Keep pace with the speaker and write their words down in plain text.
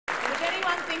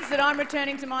thinks that I'm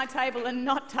returning to my table and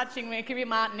not touching Ricky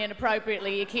Martin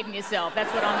inappropriately, you're kidding yourself.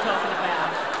 That's what I'm talking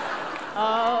about.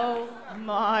 Oh,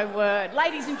 my word.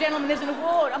 Ladies and gentlemen, there's an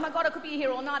award. Oh, my God, I could be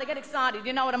here all night. I get excited.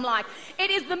 You know what I'm like.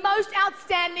 It is the most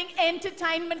outstanding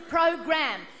entertainment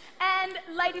program. And,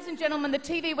 ladies and gentlemen, the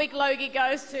TV Week Logie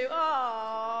goes to,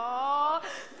 oh,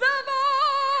 The Voice!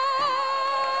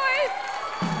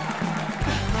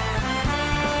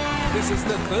 This is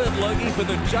the third Logie for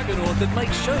the juggernaut that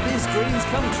makes showbiz dreams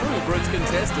come true for its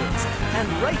contestants and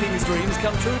ratings dreams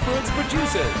come true for its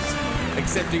producers.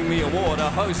 Accepting the award are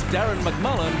host Darren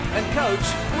McMullen and coach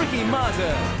Ricky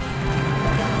Martin.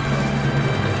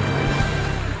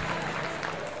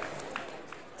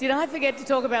 Did I forget to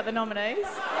talk about the nominees?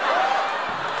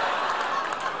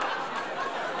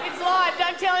 It's live,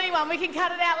 don't tell anyone, we can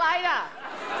cut it out later.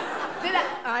 Did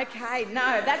I? Okay,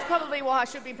 no, that's probably why I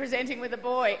should be presenting with a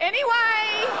boy.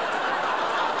 Anyway!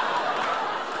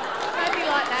 Don't be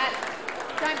like that.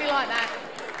 Don't be like that.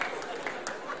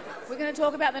 We're going to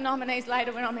talk about the nominees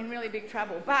later when I'm in really big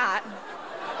trouble, but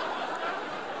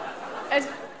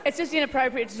it's just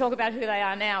inappropriate to talk about who they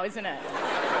are now, isn't it?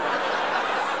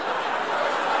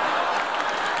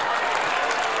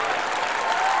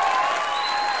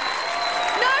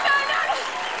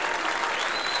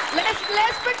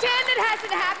 Let's pretend it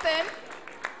hasn't happened.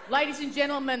 Ladies and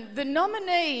gentlemen, the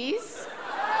nominees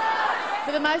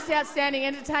for the most outstanding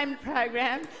entertainment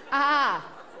program are...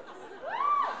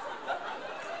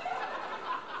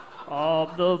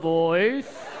 The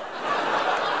Voice.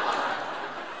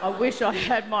 I wish I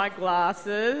had my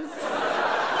glasses.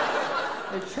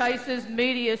 The Chasers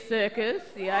Media Circus,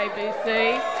 the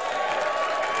ABC.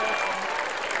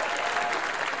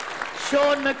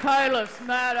 Sean McAuliffe's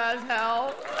Mad as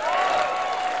Hell.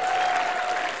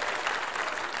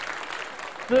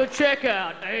 The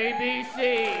Checkout,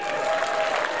 ABC.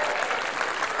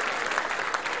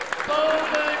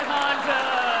 Golden Hunter.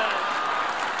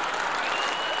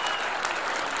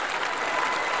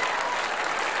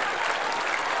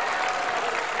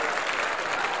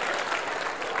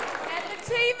 And the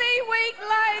TV Week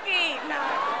Logie. No.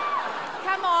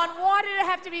 Come on, why did it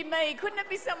have to be me? Couldn't it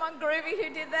be someone groovy who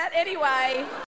did that? Anyway.